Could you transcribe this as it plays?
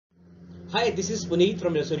Hi, this is Puneet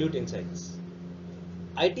from Resolute Insights.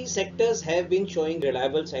 IT sectors have been showing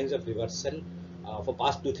reliable signs of reversal for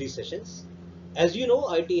past 2-3 sessions. As you know,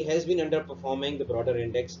 IT has been underperforming the broader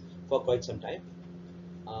index for quite some time.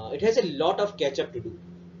 It has a lot of catch up to do.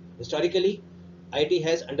 Historically, IT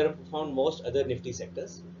has underperformed most other Nifty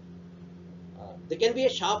sectors. There can be a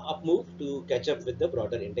sharp up move to catch up with the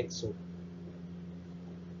broader index soon.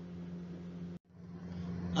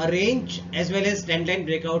 A range as well as trend line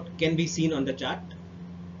breakout can be seen on the chart.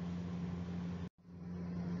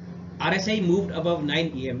 RSI moved above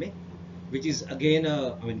 9 EMA, which is again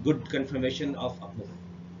a good confirmation of up move.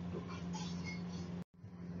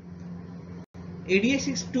 ADX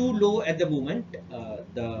is too low at the moment.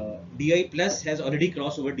 The DI plus has already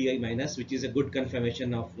crossed over DI minus, which is a good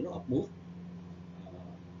confirmation of up move.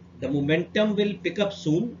 The momentum will pick up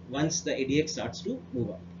soon once the ADX starts to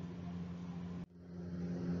move up.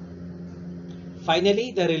 Finally,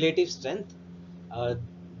 the relative strength uh,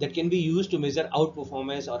 that can be used to measure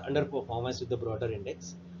outperformance or underperformance with the broader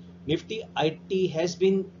index. Nifty IT has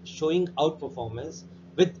been showing outperformance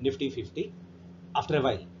with Nifty 50 after a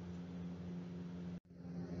while.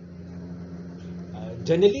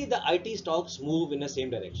 Generally, the IT stocks move in the same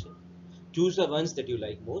direction. Choose the ones that you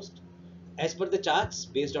like most. As per the charts,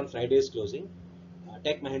 based on Friday's closing,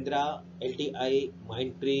 Tech Mahindra, LTI,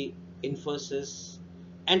 Mindtree, Infosys,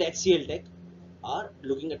 and HCL Tech are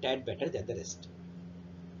looking a tad better than the rest.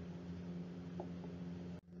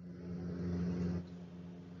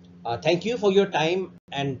 Thank you for your time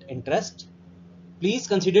and interest. Please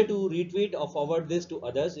consider to retweet or forward this to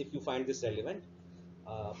others if you find this relevant.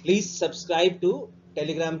 Please subscribe to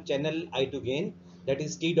Telegram channel I2Gain, that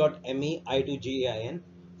is t.me I2GAIN,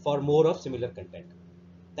 for more of similar content.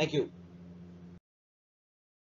 Thank you.